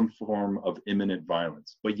display some form of imminent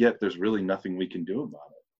violence, but yet there's really nothing we can do about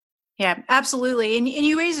it. Yeah, absolutely. And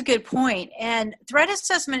you raise a good point. And threat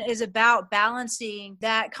assessment is about balancing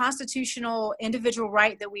that constitutional individual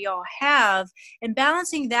right that we all have and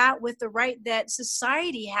balancing that with the right that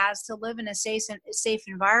society has to live in a safe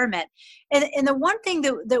environment. And the one thing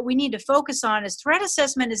that we need to focus on is threat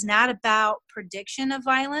assessment is not about prediction of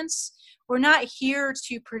violence. We're not here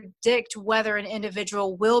to predict whether an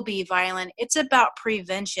individual will be violent. It's about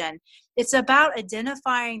prevention. It's about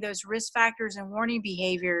identifying those risk factors and warning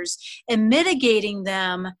behaviors and mitigating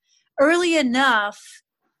them early enough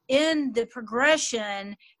in the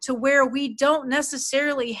progression to where we don't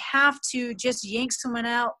necessarily have to just yank someone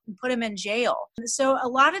out and put them in jail. So a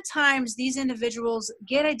lot of times these individuals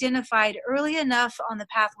get identified early enough on the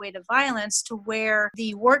pathway to violence to where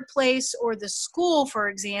the workplace or the school, for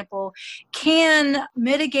example, can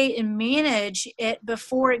mitigate and manage it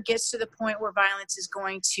before it gets to the point where violence is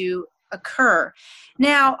going to occur.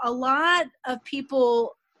 Now, a lot of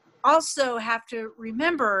people also have to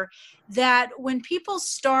remember that when people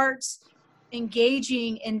start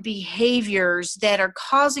engaging in behaviors that are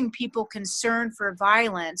causing people concern for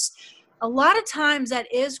violence, a lot of times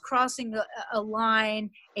that is crossing a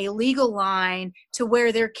line, a legal line, to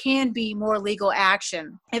where there can be more legal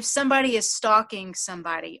action. If somebody is stalking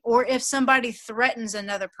somebody, or if somebody threatens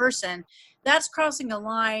another person, that's crossing a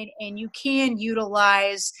line, and you can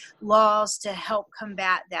utilize laws to help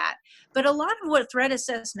combat that. But a lot of what threat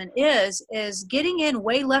assessment is getting in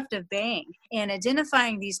way left of bang and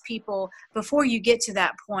identifying these people before you get to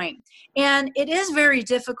that point. And it is very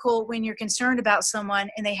difficult when you're concerned about someone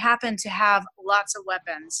and they happen to have lots of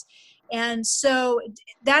weapons. And so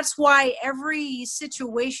that's why every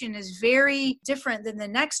situation is very different than the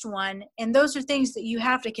next one. And those are things that you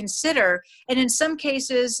have to consider. And in some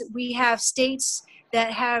cases, we have states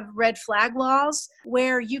that have red flag laws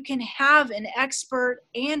where you can have an expert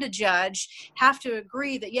and a judge have to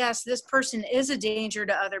agree that, yes, this person is a danger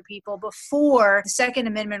to other people before the Second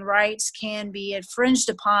Amendment rights can be infringed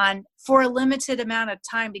upon for a limited amount of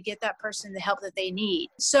time to get that person the help that they need.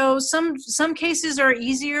 So some cases are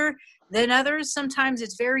easier than others. Sometimes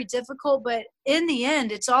it's very difficult, but in the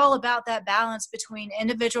end, it's all about that balance between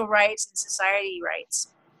individual rights and society rights.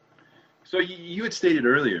 So you had stated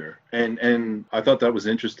earlier, and I thought that was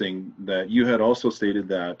interesting, that you had also stated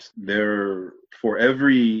that for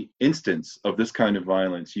every instance of this kind of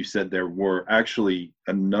violence, you said there were actually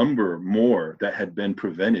a number more that had been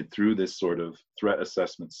prevented through this sort of threat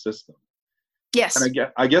assessment system. Yes. And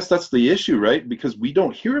I guess that's the issue, right? Because we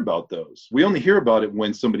don't hear about those. We only hear about it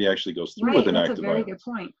when somebody actually goes through with an act of violence. That's a very good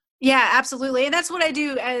point. Yeah, absolutely. And that's what I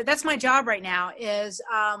do. That's my job right now is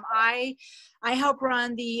I help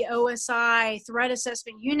run the OSI threat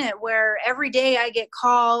assessment unit, where every day I get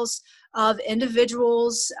calls of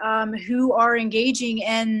individuals who are engaging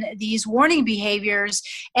in these warning behaviors,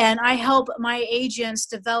 and I help my agents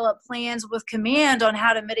develop plans with command on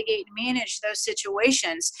how to mitigate and manage those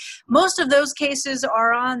situations. Most of those cases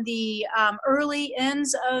are on the early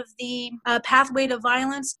ends of the pathway to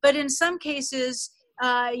violence, but in some cases,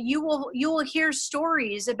 you will hear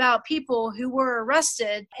stories about people who were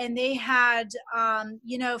arrested and they had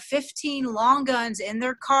 15 long guns in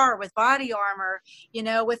their car with body armor,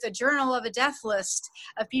 with a journal of a death list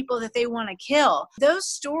of people that they want to kill. Those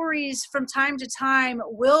stories from time to time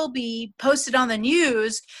will be posted on the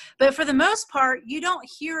news, but for the most part, you don't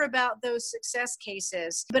hear about those success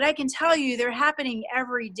cases. But I can tell you they're happening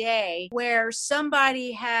every day, where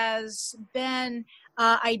somebody has been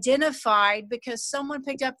identified because someone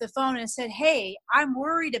picked up the phone and said, hey, I'm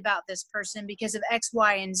worried about this person because of X,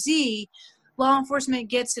 Y, and Z. Law enforcement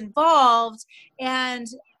gets involved, and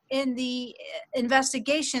in the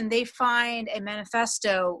investigation, they find a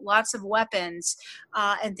manifesto, lots of weapons,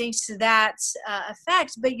 and things to that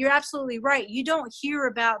effect. But you're absolutely right. You don't hear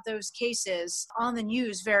about those cases on the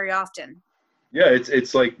news very often. Yeah,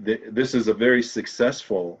 it's like this is a very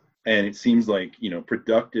successful And it seems like,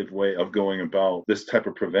 productive way of going about this type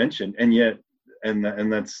of prevention. And yet,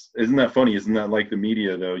 and that's, isn't that funny? Isn't that like the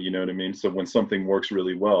media though? You know what I mean? So when something works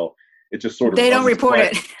really well, it just sort of, they don't report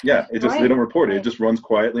it. Yeah. It just, Right. They don't report it. Right. It just runs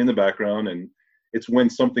quietly in the background. And it's when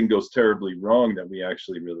something goes terribly wrong that we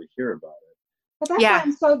actually really hear about it. But that's why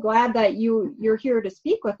I'm so glad that you're here to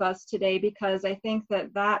speak with us today, because I think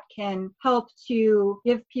that can help to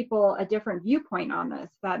give people a different viewpoint on this,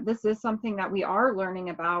 that this is something that we are learning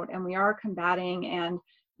about and we are combating, and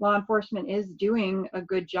law enforcement is doing a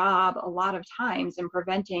good job a lot of times in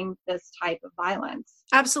preventing this type of violence.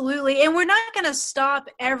 Absolutely. And we're not going to stop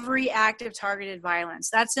every act of targeted violence.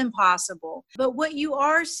 That's impossible. But what you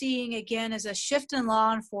are seeing, again, is a shift in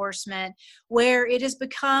law enforcement where it is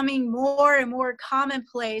becoming more and more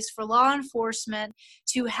commonplace for law enforcement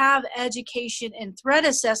to have education and threat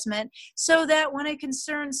assessment, so that when a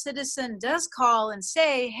concerned citizen does call and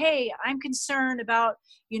say, hey, I'm concerned about,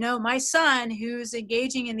 my son who's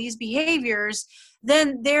engaging in these behaviors,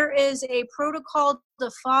 then there is a protocol to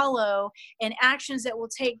follow and actions that will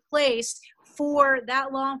take place for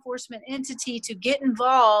that law enforcement entity to get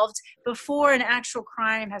involved before an actual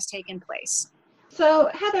crime has taken place. So,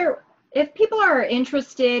 Heather, if people are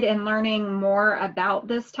interested in learning more about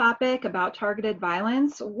this topic, about targeted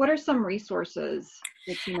violence, what are some resources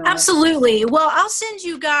that you know of? Absolutely. Well, I'll send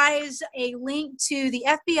you guys a link to the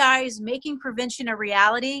FBI's Making Prevention a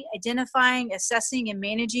Reality, Identifying, Assessing, and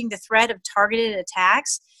Managing the Threat of Targeted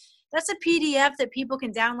Attacks. That's a PDF that people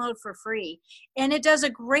can download for free. And it does a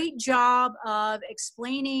great job of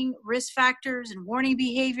explaining risk factors and warning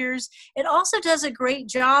behaviors. It also does a great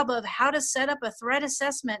job of how to set up a threat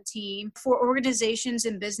assessment team for organizations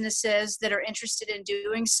and businesses that are interested in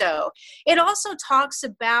doing so. It also talks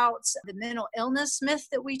about the mental illness myth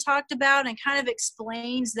that we talked about and kind of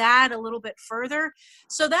explains that a little bit further.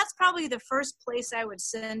 So that's probably the first place I would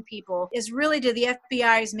send people, is really to the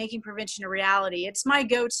FBI's Making Prevention a Reality. It's my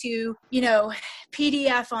go-to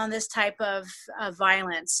PDF on this type of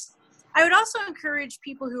violence. I would also encourage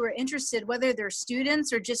people who are interested, whether they're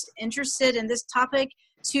students or just interested in this topic,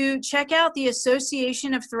 to check out the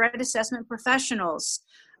Association of Threat Assessment Professionals.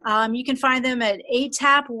 You can find them at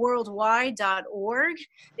atapworldwide.org.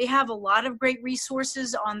 They have a lot of great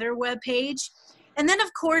resources on their webpage. And then,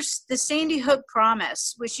 of course, the Sandy Hook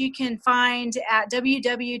Promise, which you can find at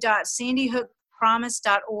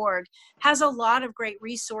www.sandyhookpromise.org, has a lot of great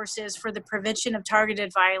resources for the prevention of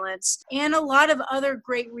targeted violence and a lot of other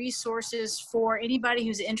great resources for anybody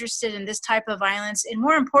who's interested in this type of violence and,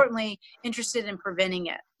 more importantly, interested in preventing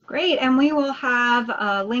it. Great, and we will have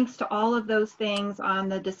links to all of those things on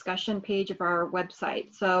the discussion page of our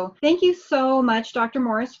website. So thank you so much, Dr.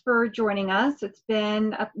 Morris, for joining us. It's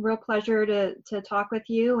been a real pleasure to talk with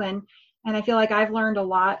you, and I feel like I've learned a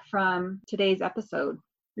lot from today's episode.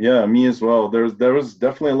 Yeah, me as well. There was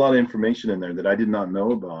definitely a lot of information in there that I did not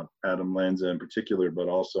know about Adam Lanza in particular, but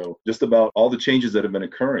also just about all the changes that have been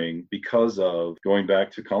occurring because of going back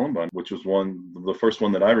to Columbine, which was the first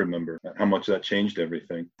one that I remember, how much that changed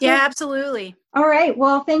everything. Yeah, absolutely. All right.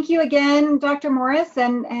 Well, thank you again, Dr. Morris,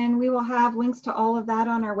 and we will have links to all of that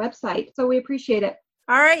on our website. So we appreciate it.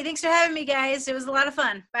 All right. Thanks for having me, guys. It was a lot of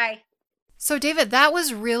fun. Bye. So, David, that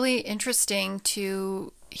was really interesting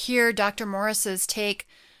to hear Dr. Morris's take,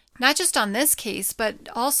 not just on this case, but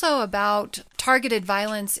also about targeted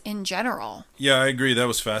violence in general. Yeah, I agree. That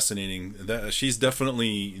was fascinating. She's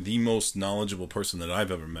definitely the most knowledgeable person that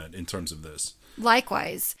I've ever met in terms of this.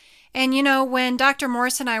 Likewise. And when Dr.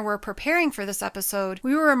 Morris and I were preparing for this episode,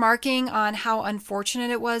 we were remarking on how unfortunate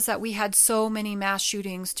it was that we had so many mass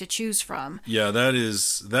shootings to choose from. Yeah,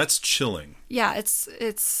 that's chilling. Yeah, it's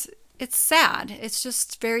sad. It's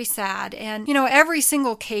just very sad. And, every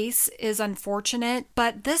single case is unfortunate,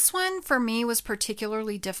 but this one for me was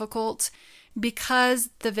particularly difficult because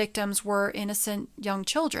the victims were innocent young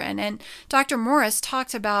children. And Dr. Morris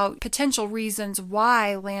talked about potential reasons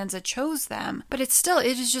why Lanza chose them, but it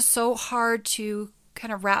is just so hard to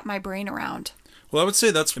kind of wrap my brain around. Well, I would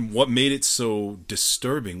say that's what made it so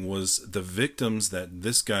disturbing, was the victims that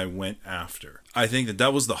this guy went after. I think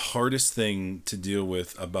that was the hardest thing to deal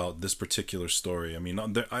with about this particular story. I mean,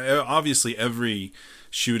 obviously every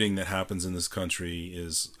shooting that happens in this country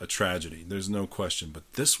is a tragedy. There's no question.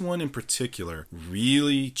 But this one in particular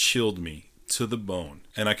really chilled me to the bone.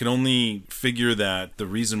 And I can only figure that the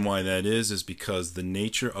reason why that is because the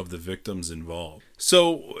nature of the victims involved.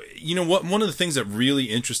 So, one of the things that really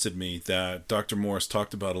interested me that Dr. Morris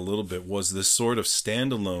talked about a little bit was this sort of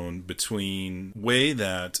standalone between way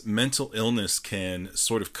that mental illness can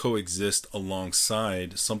sort of coexist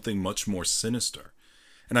alongside something much more sinister.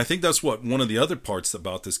 And I think that's what one of the other parts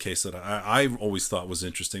about this case that I always thought was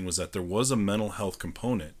interesting was that there was a mental health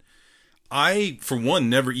component. I, for one,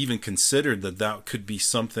 never even considered that that could be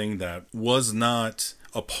something that was not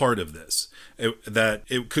a part of this. That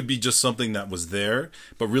it could be just something that was there,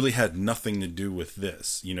 but really had nothing to do with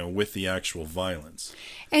this, with the actual violence.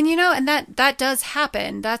 And and that does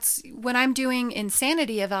happen. That's when I'm doing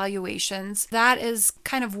insanity evaluations, that is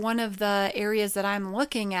kind of one of the areas that I'm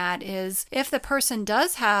looking at is if the person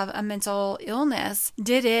does have a mental illness,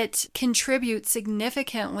 did it contribute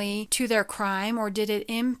significantly to their crime, or did it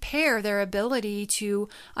impair their ability to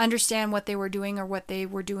understand what they were doing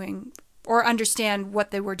or understand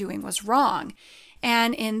what they were doing was wrong.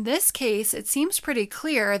 And in this case, it seems pretty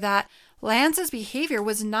clear that Lanza's behavior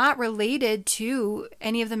was not related to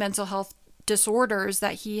any of the mental health disorders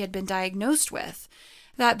that he had been diagnosed with.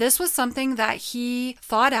 That this was something that he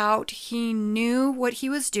thought out, he knew what he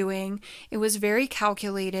was doing, it was very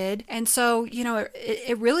calculated, and so,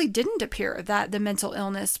 it really didn't appear that the mental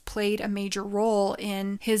illness played a major role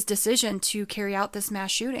in his decision to carry out this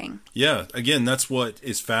mass shooting. Yeah, again, that's what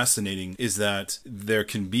is fascinating, is that there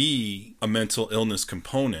can be a mental illness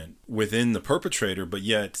component within the perpetrator, but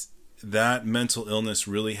yet that mental illness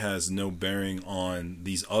really has no bearing on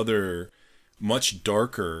these other much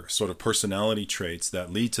darker sort of personality traits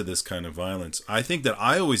that lead to this kind of violence. I think that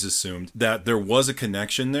I always assumed that there was a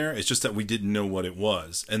connection there. It's just that we didn't know what it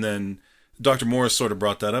was. And then Dr. Morris sort of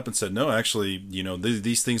brought that up and said, no, actually,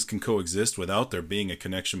 these things can coexist without there being a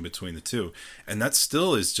connection between the two. And that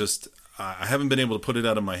still is just, I haven't been able to put it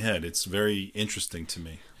out of my head. It's very interesting to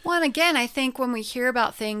me. Well, and again, I think when we hear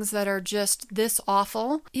about things that are just this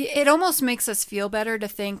awful, it almost makes us feel better to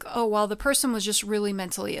think, oh, well, the person was just really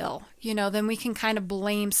mentally ill. Then we can kind of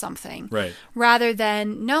blame something. Right. Rather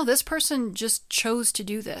than, no, this person just chose to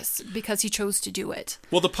do this because he chose to do it.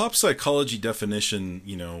 Well, the pop psychology definition,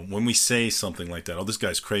 when we say something like that, oh, this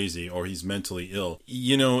guy's crazy or he's mentally ill,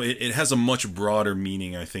 it has a much broader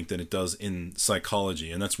meaning, I think, than it does in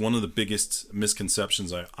psychology. And that's one of the biggest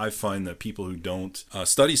misconceptions I find that people who don't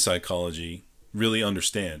study psychology really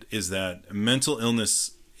understand, is that mental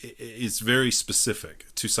illness is very specific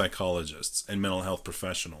to psychologists and mental health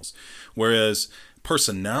professionals, whereas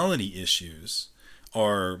personality issues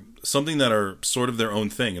are something that are sort of their own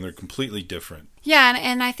thing and they're completely different. Yeah,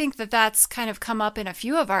 and I think that that's kind of come up in a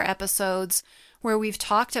few of our episodes where we've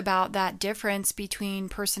talked about that difference between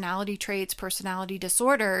personality traits, personality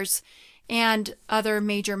disorders, and other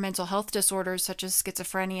major mental health disorders such as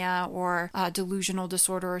schizophrenia or delusional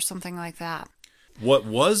disorder or something like that. What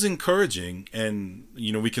was encouraging, and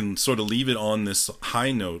we can sort of leave it on this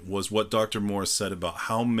high note, was what Dr. Morris said about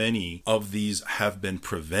how many of these have been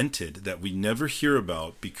prevented that we never hear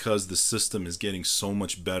about because the system is getting so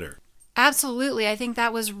much better. Absolutely. I think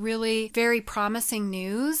that was really very promising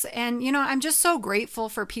news. And, I'm just so grateful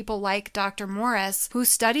for people like Dr. Morris who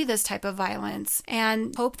study this type of violence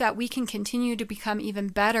and hope that we can continue to become even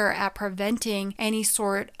better at preventing any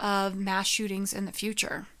sort of mass shootings in the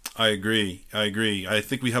future. I agree. I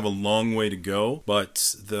think we have a long way to go,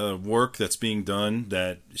 but the work that's being done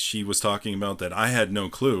that she was talking about that I had no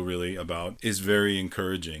clue really about is very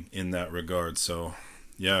encouraging in that regard. So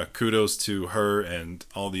yeah, kudos to her and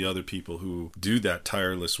all the other people who do that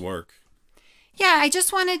tireless work. Yeah, I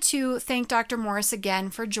just wanted to thank Dr. Morris again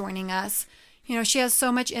for joining us. She has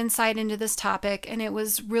so much insight into this topic, and it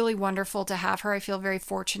was really wonderful to have her. I feel very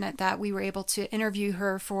fortunate that we were able to interview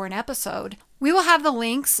her for an episode. We will have the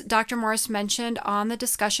links Dr. Morris mentioned on the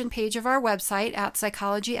discussion page of our website at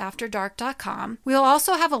psychologyafterdark.com. We'll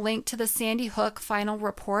also have a link to the Sandy Hook final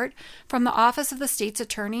report from the Office of the State's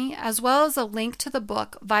Attorney, as well as a link to the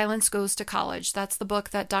book Violence Goes to College. That's the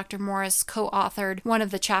book that Dr. Morris co-authored one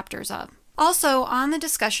of the chapters of. Also, on the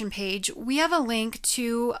discussion page, we have a link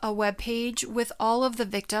to a webpage with all of the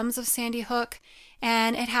victims of Sandy Hook,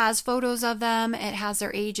 and it has photos of them, it has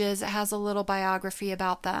their ages, it has a little biography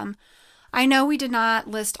about them. I know we did not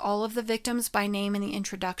list all of the victims by name in the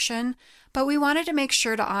introduction, but we wanted to make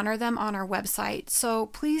sure to honor them on our website, so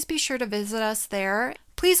please be sure to visit us there.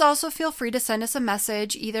 Please also feel free to send us a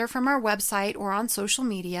message either from our website or on social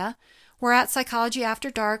media. We're at Psychology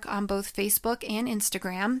After Dark on both Facebook and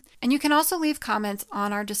Instagram, and you can also leave comments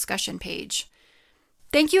on our discussion page.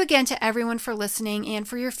 Thank you again to everyone for listening and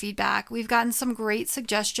for your feedback. We've gotten some great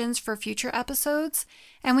suggestions for future episodes,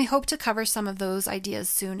 and we hope to cover some of those ideas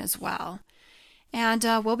soon as well. And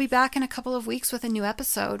we'll be back in a couple of weeks with a new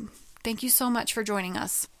episode. Thank you so much for joining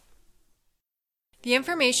us. The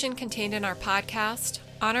information contained in our podcast,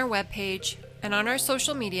 on our webpage, and on our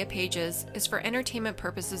social media pages is for entertainment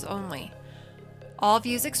purposes only. All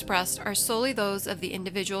views expressed are solely those of the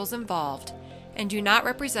individuals involved, and do not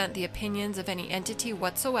represent the opinions of any entity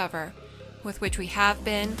whatsoever with which we have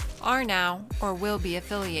been, are now, or will be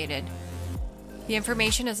affiliated. The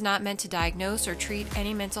information is not meant to diagnose or treat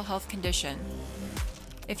any mental health condition.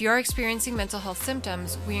 If you are experiencing mental health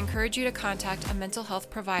symptoms, we encourage you to contact a mental health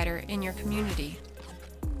provider in your community.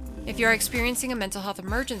 If you are experiencing a mental health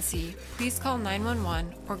emergency, please call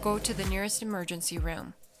 911 or go to the nearest emergency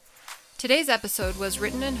room. Today's episode was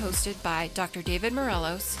written and hosted by Dr. David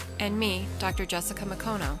Morelos and me, Dr. Jessica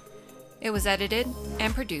McCono. It was edited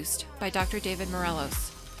and produced by Dr. David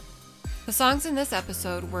Morelos. The songs in this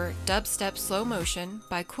episode were Dubstep Slow Motion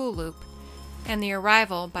by Cool Loop and The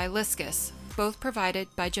Arrival by Liskus, both provided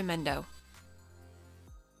by Jamendo.